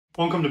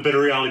Welcome to Bitter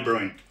Reality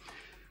Brewing.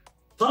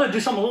 Thought I'd do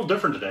something a little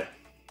different today.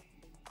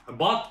 I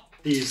bought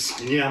these,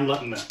 and yeah, I'm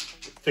letting the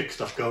thick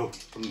stuff go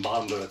from the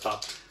bottom to the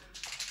top.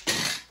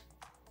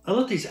 I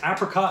let these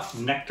apricot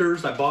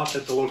nectars I bought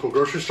at the local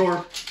grocery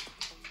store.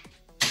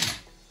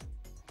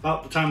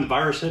 About the time the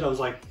virus hit, I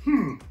was like,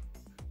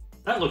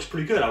 that looks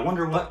pretty good. I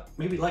wonder what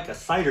maybe like a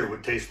cider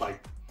would taste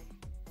like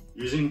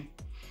using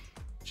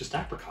just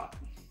apricot.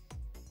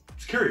 I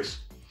was curious.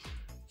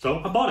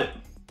 So I bought it,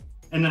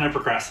 and then I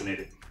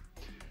procrastinated.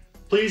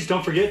 Please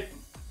don't forget,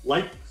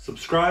 like,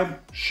 subscribe,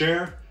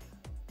 share.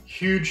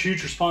 Huge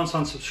response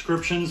on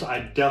subscriptions.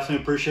 I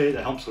definitely appreciate it.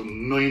 That helps a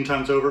million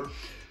times over.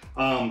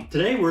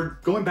 Today we're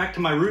going back to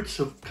my roots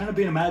of kind of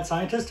being a mad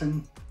scientist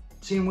and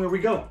seeing where we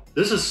go.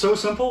 This is so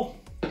simple.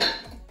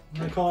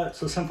 I call it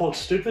so simple it's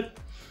stupid.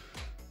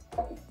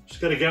 Just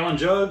got a gallon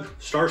jug,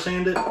 star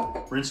sand it,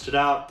 rinsed it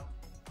out.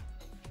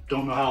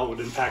 Don't know how it would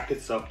impact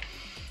it, so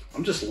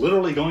I'm just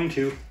literally going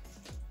to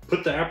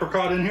put the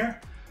apricot in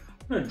here.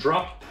 I'm gonna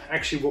drop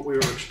actually what we were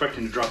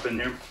expecting to drop in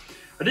here.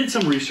 I did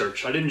some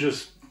research. I didn't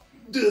just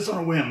do this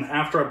on a whim.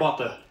 After I bought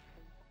the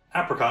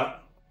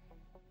apricot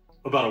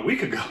about a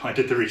week ago, I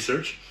did the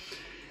research,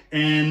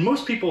 and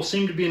most people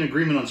seem to be in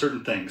agreement on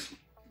certain things.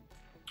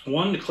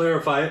 One, to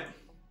clarify it,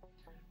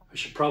 I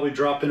should probably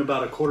drop in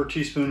about a quarter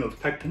teaspoon of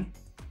pectin.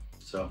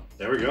 So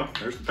there we go,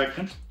 there's the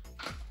pectin.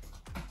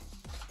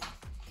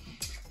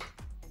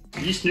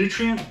 Yeast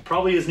nutrient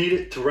probably is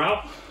needed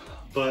throughout,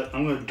 but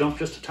I'm gonna dump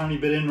just a tiny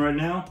bit in right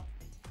now.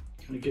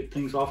 Gonna get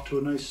things off to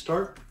a nice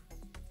start.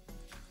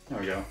 There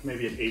we go,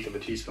 maybe 1/8 of a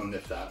teaspoon,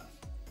 if that.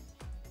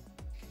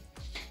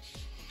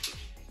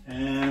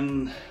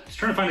 And I was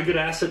trying to find a good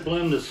acid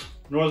blend. This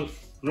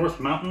North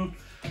Mountain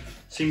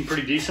seemed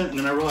pretty decent, and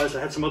then I realized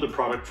I had some other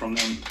product from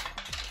them.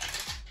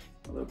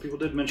 Although people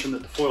did mention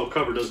that the foil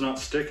cover does not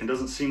stick and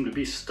doesn't seem to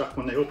be stuck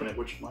when they open it,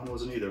 which mine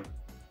wasn't either.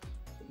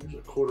 So there's a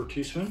quarter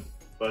teaspoon,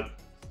 but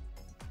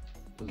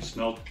doesn't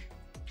smell,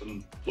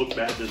 doesn't look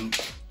bad, doesn't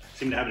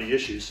seem to have any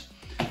issues.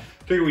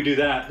 Figure we do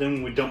that, then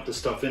when we dump this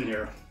stuff in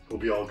here, we'll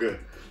be all good.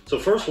 So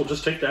first we'll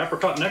just take the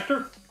apricot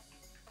nectar,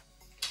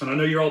 and I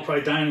know you're all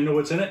probably dying to know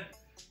what's in it.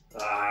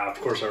 Of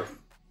course I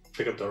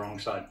pick up the wrong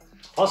side.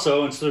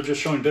 Also, instead of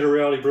just showing Bitter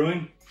Reality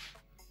Brewing,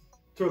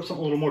 throw up something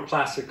a little more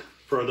classic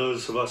for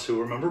those of us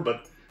who remember,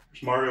 but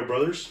there's Mario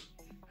Brothers.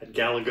 Had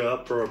Galaga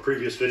up for a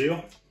previous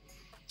video.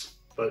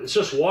 But it's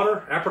just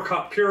water,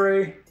 apricot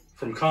puree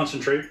from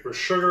concentrate with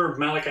sugar,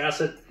 malic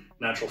acid,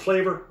 natural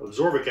flavor,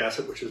 absorbic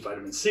acid, which is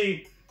vitamin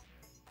C,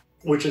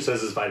 which it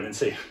says is vitamin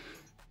C.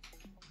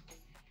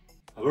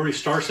 I've already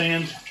star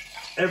sand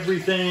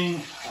everything.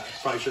 I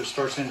probably should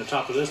star sand the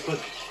top of this, but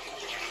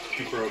I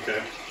think we're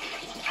okay.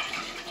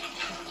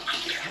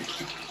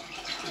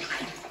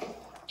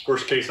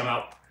 Worst case, I'm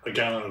out a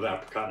gallon of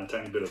apricot and a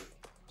tiny bit of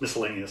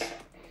miscellaneous.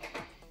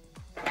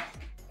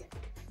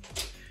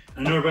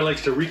 I know everybody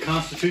likes to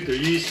reconstitute their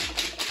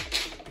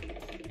yeast.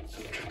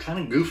 I'm kind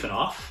of goofing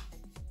off,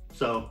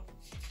 so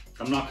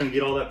I'm not going to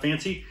get all that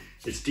fancy.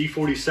 It's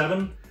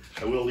D47.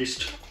 I will, at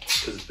least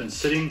because it's been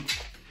sitting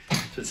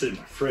in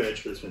my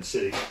fridge, but it's been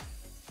sitting.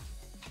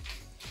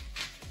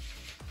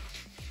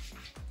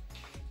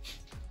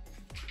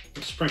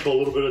 Let's sprinkle a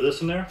little bit of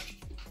this in there.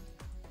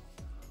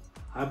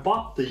 I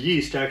bought the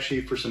yeast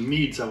actually for some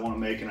meads I want to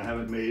make, and I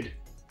haven't made.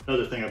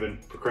 Another thing I've been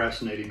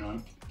procrastinating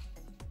on.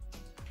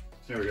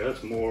 There we go,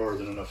 that's more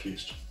than enough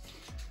yeast.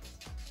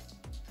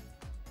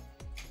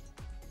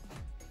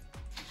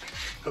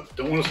 Oh,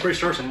 don't want to spray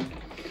star sand,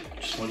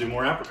 just want to do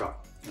more apricot.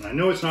 And I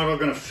know it's not all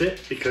going to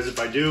fit, because if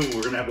I do,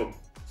 we're going to have a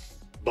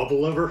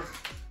bubble lever.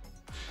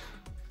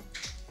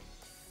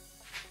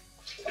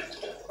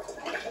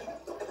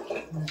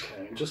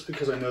 Okay, just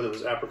because I know there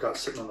was apricot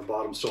sitting on the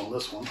bottom still on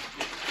this one,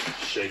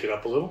 shake it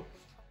up a little.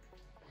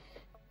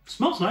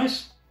 Smells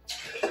nice.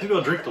 Maybe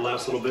I'll drink the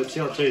last little bit,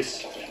 see how it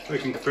tastes. If I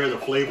can compare the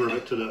flavor of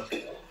it to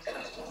the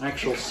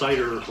actual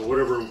cider or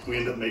whatever we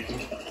end up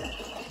making.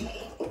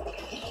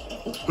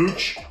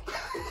 Hooch.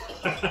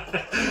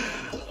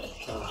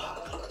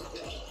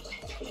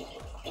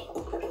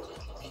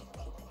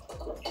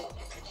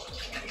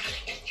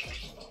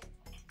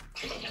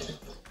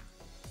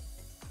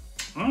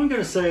 I'm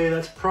gonna say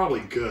that's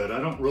probably good. I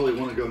don't really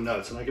want to go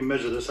nuts, and I can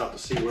measure this out to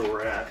see where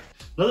we're at.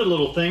 Another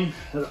little thing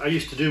that I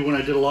used to do when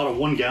I did a lot of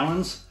 1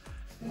 gallons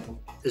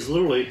is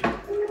literally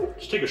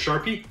just take a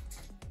Sharpie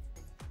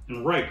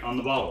and write on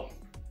the bottle.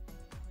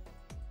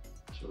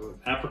 So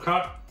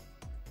apricot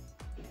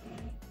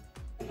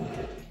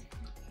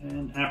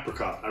and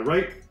apricot. I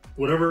write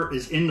whatever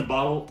is in the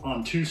bottle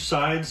on 2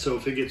 sides, so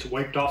if it gets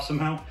wiped off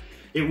somehow,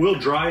 it will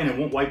dry and it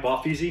won't wipe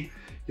off easy.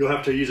 You'll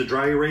have to use a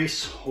dry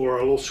erase or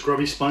a little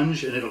scrubby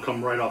sponge and it'll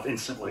come right off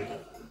instantly.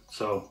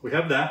 So we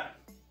have that.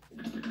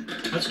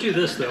 Let's do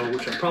this though,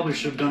 which I probably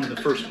should have done in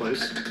the first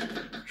place,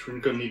 which we're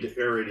gonna need to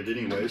aerate it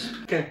anyways.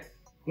 Okay,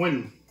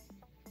 when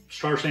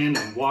star sand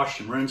and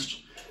washed and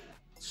rinsed,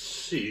 let's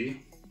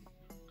see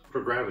what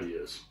our gravity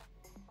is.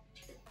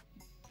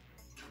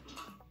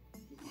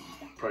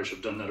 Probably should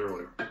have done that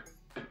earlier.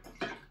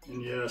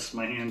 And yes,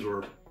 my hands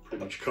were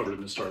pretty much covered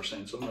in the star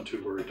sand, so I'm not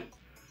too worried.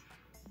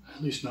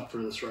 At least not for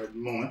this right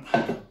moment.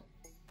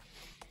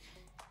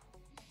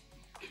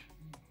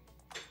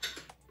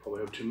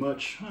 Probably have too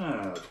much.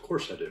 Of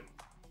course I do.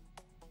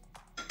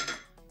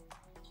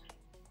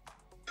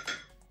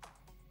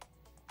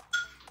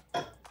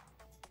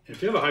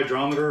 If you have a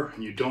hydrometer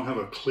and you don't have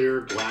a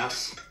clear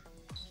glass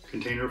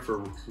container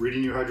for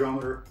reading your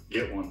hydrometer,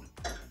 get one.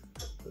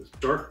 Those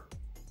dark,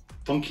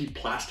 funky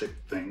plastic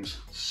things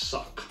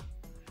suck.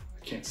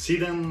 I can't see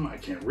them, I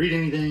can't read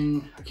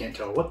anything, I can't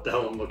tell what the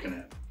hell I'm looking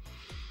at.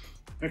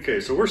 Okay,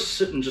 so we're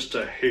sitting just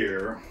a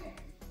hair.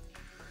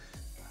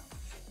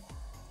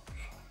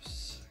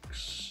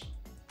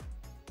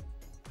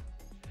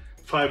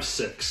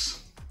 5.6.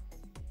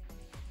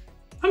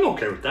 I'm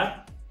okay with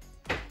that.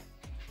 I'm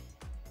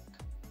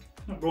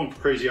not going for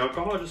crazy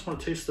alcohol, I just want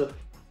to taste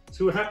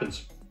see what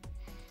happens.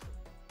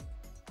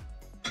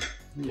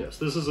 Yes,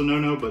 this is a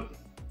no-no, but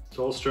it's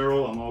all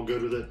sterile, I'm all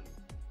good with it.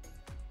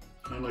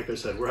 And like I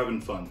said, we're having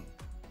fun.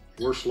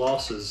 Worst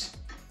loss is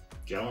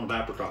a gallon of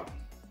apricot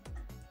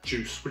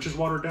juice, which is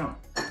watered down.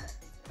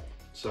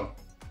 So,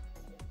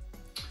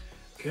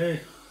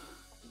 okay.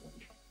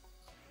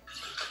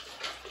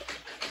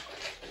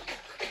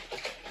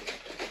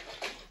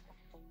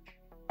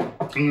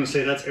 I'm gonna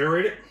say that's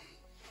aerated.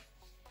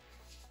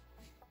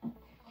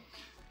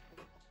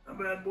 A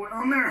bad boy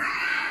on there.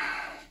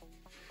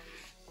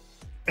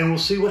 And we'll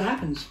see what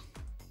happens.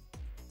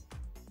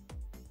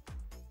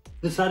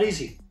 It's that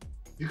easy.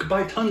 You could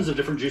buy tons of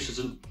different juices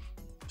and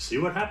see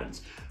what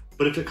happens.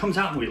 But if it comes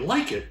out and we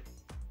like it,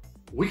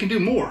 we can do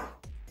more,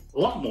 a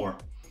lot more.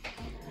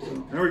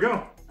 So there we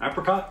go.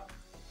 Apricot,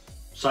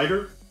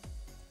 cider,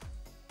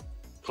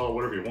 call it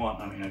whatever you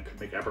want. I mean, I could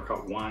make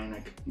apricot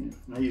wine.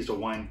 I used a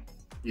wine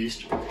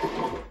yeast.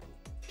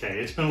 Okay,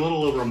 it's been a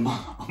little over a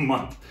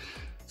month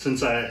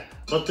since I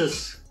let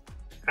this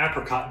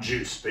apricot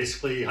juice,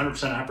 basically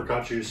 100%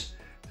 apricot juice,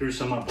 threw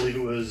some, I believe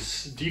it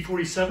was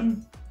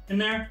D47 in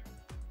there.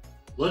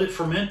 Let it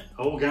ferment,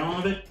 a whole gallon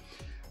of it.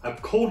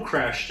 I've cold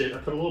crashed it. I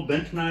put a little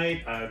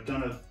bentonite. I've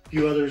done a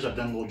few others. I've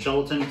done a little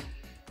gelatin.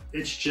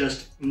 It's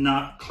just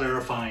not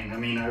clarifying. I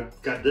mean,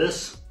 I've got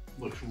this,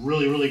 looks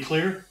really, really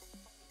clear.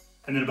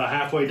 And then about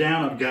halfway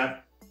down, I've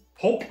got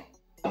pulp.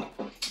 And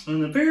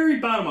in the very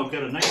bottom, I've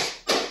got a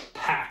nice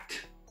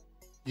packed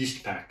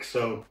yeast pack.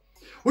 So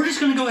we're just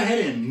gonna go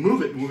ahead and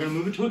move it. We're gonna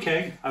move it to a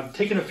keg. I've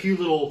taken a few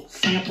little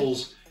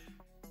samples.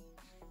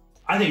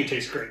 I think it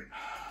tastes great.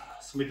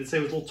 Somebody did say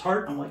it was a little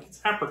tart. I'm like, it's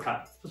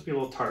apricot. It's supposed to be a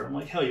little tart. I'm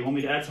like, hell, you want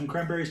me to add some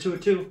cranberries to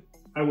it too?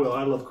 I will,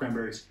 I love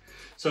cranberries.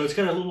 So it's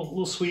got a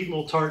little sweet,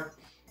 little tart.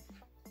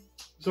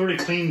 It was already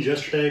cleaned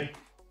yesterday,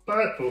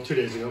 but, well, 2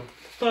 days ago.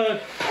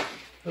 But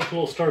there's a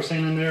little star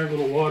sand in there, a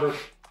little water.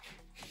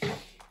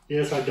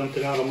 Yes, I dumped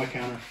it out on my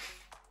counter.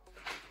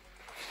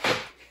 I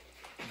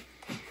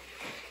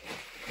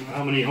don't know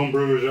how many home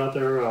brewers out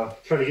there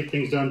try to get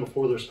things done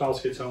before their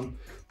spouse gets home.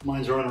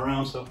 Mine's running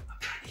around, so I'm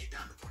trying to get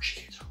done before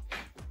she gets home.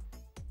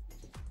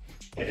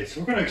 Okay, so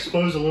we're gonna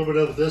expose a little bit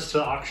of this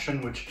to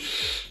oxygen,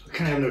 which I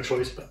kind of have no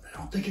choice, but I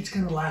don't think it's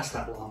gonna last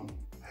that long.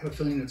 I have a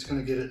feeling it's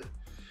gonna get it,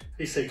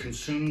 they say,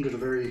 consumed at a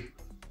very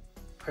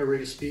high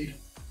rate of speed.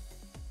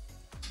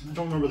 I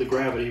don't remember the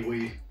gravity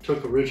we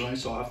took originally,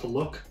 so I'll have to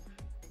look.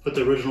 Put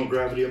the original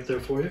gravity up there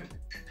for you.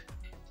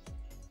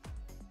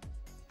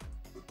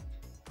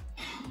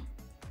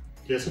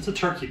 Yes, it's a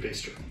turkey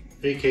baster,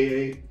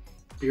 AKA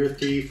beer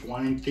thief,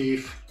 wine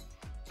thief,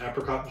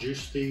 apricot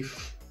juice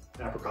thief,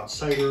 apricot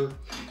cider,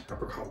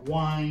 apricot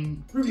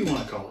wine, whatever you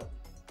want to call it.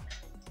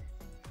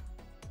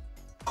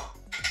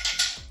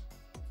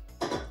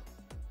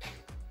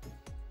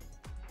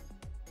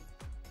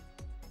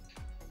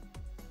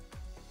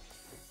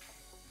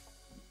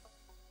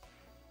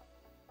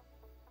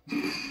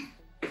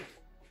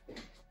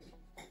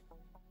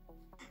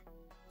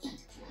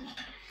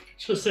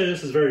 Let's just say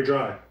this is very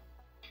dry.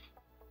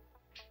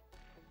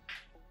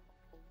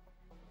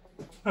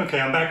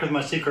 Okay, I'm back with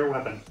my secret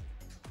weapon.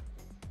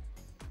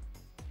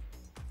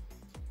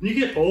 When you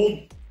get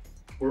old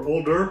or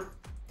older,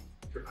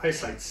 your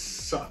eyesight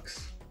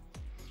sucks.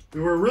 We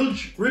were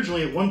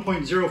originally at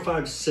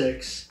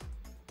 1.056.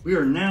 We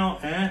are now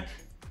at,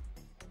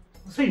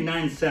 let's say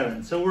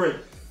 9.7. So we're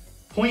at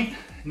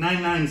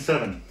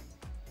 0.997.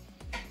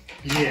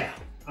 Yeah,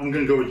 I'm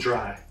gonna go with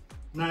dry.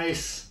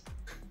 Nice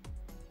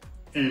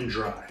and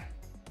dry.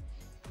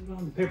 Put it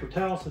on the paper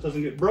towel so it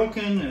doesn't get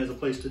broken. It has a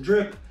place to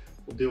drip.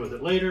 We'll deal with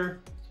it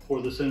later.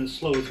 Pour this in as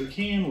slow as we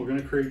can. We're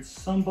gonna create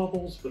some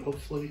bubbles, but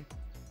hopefully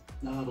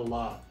not a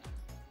lot.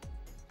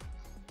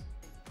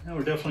 Now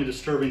we're definitely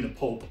disturbing the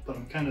pulp, but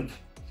I'm kind of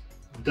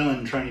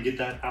done trying to get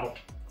that out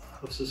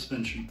of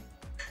suspension.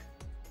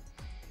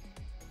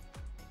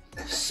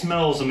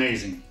 Smells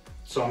amazing.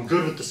 So I'm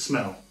good with the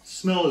smell.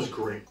 Smell is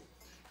great.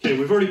 Okay,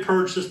 we've already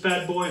purged this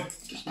bad boy,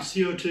 just the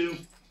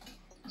CO2.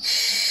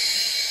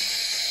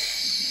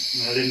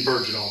 And I didn't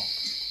purge it all.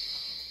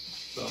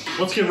 So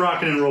let's get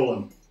rocking and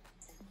rolling.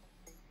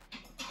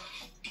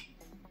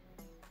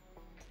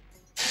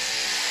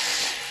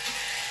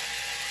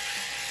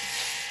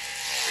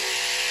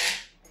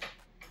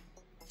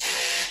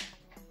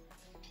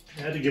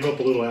 I had to give up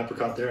a little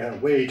apricot there. I had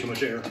way too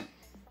much air.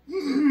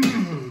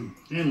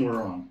 And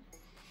we're on.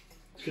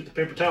 Let's get the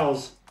paper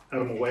towels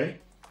out of my way.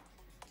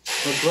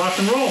 Let's rock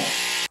and roll.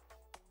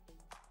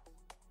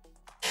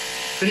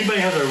 If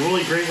anybody has a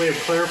really great way of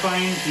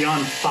clarifying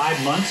beyond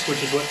 5 months,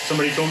 which is what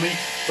somebody told me,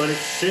 let it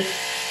sit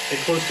at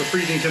close to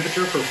freezing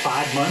temperature for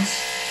 5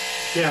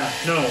 months. Yeah,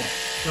 no,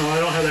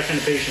 I don't have that kind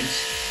of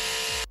patience.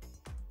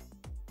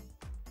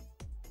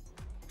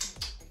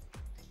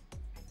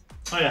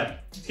 Oh yeah,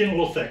 it's getting a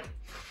little thick.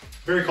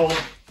 Very cold.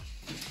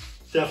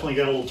 Definitely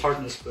got a little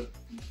tartness, but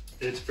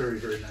it's very,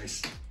 very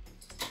nice.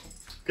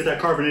 Get that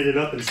carbonated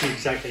up and see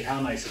exactly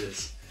how nice it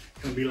is.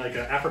 It's gonna be like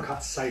an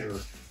apricot cider.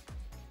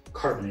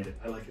 Carbonated,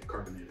 I like it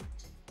carbonated.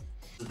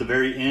 At the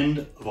very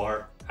end of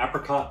our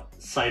apricot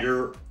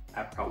cider,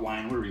 apricot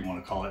wine, whatever you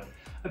want to call it,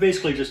 I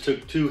basically just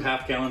took 2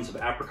 half gallons of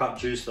apricot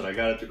juice that I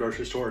got at the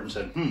grocery store and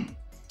said,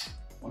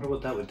 wonder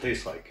what that would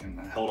taste like. And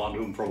I held on to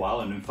them for a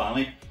while, and then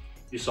finally,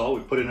 you saw,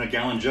 we put it in a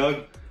gallon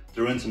jug,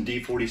 threw in some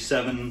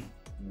D47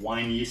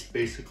 wine yeast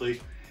basically,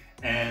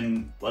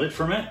 and let it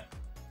ferment.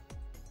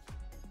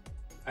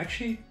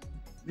 Actually,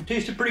 it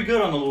tasted pretty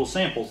good on the little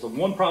samples. The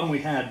one problem we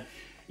had,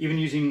 even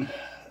using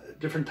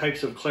different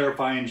types of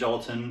clarifying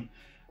gelatin,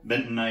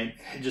 bentonite,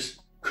 I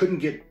just couldn't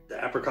get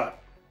the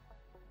apricot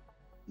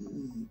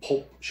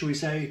pulp, should we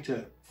say,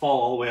 to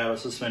fall all the way out of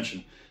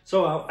suspension.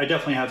 So I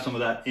definitely have some of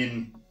that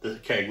in the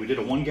keg. We did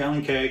a 1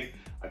 gallon keg,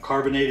 I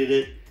carbonated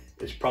it.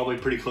 It's probably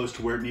pretty close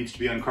to where it needs to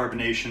be on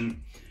carbonation.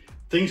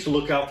 Things to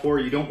look out for,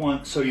 you don't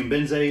want sodium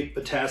benzate,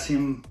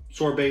 potassium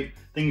sorbate,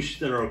 things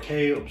that are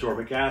okay,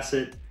 absorbic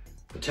acid,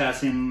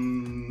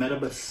 potassium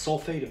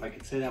metabisulfate, if I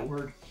could say that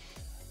word.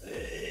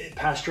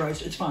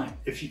 Pasteurized, it's fine.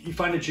 If you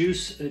find a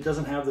juice and it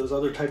doesn't have those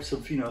other types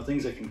of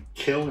things that can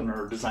kill and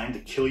are designed to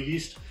kill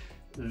yeast,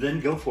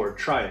 then go for it,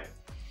 try it.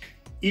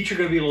 Each are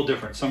going to be a little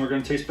different. Some are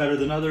going to taste better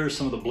than others.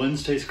 Some of the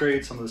blends taste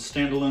great. Some of the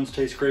standalones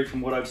taste great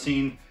from what I've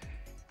seen.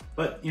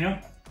 But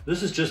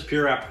this is just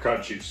pure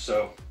apricot juice,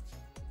 so.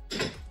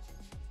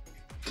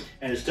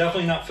 And it's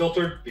definitely not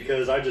filtered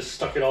because I just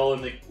stuck it all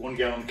in the 1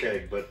 gallon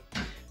keg, but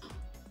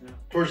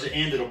towards the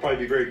end it'll probably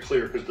be very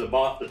clear because the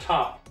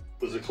top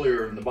was a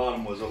clear and the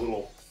bottom was a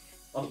little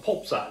on the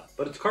pulp side,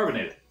 but it's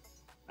carbonated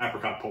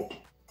apricot pulp.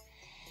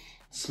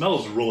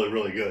 Smells really,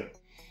 really good.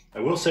 I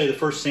will say the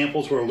first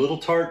samples were a little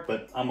tart,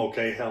 but I'm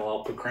okay. Hell,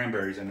 I'll put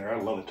cranberries in there.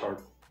 I love it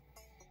tart.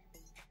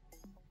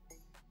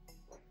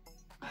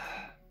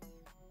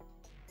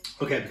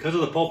 Okay, because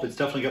of the pulp, it's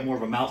definitely got more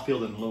of a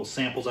mouthfeel than the little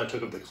samples I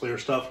took of the clear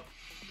stuff.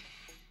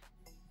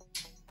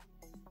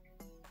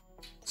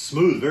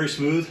 Smooth, very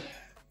smooth.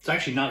 It's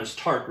actually not as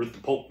tart with the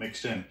pulp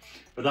mixed in.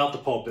 Without the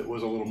pulp, it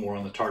was a little more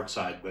on the tart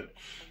side, but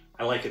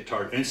I like it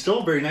tart. And it's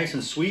still very nice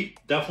and sweet.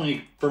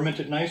 Definitely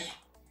fermented nice.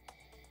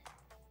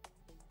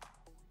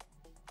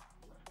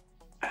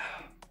 I'll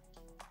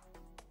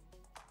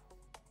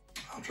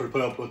try to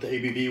put up what the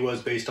ABV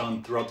was based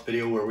on throughout the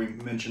video where we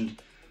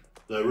mentioned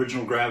the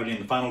original gravity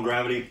and the final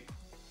gravity.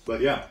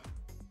 But yeah,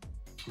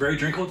 very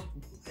drinkable.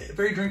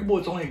 Very drinkable.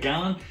 It's only a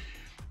gallon.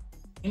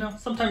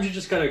 Sometimes you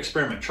just got to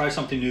experiment. Try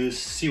something new,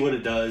 see what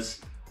it does.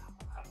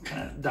 I'm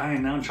kind of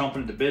dying now and chomping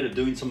at the bit of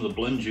doing some of the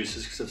blend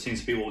juices because I've seen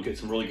some people get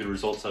some really good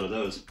results out of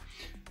those.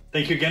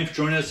 Thank you again for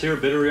joining us here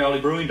at Bitter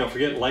Reality Brewing. Don't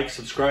forget, like,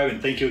 subscribe,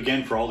 and thank you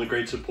again for all the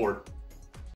great support.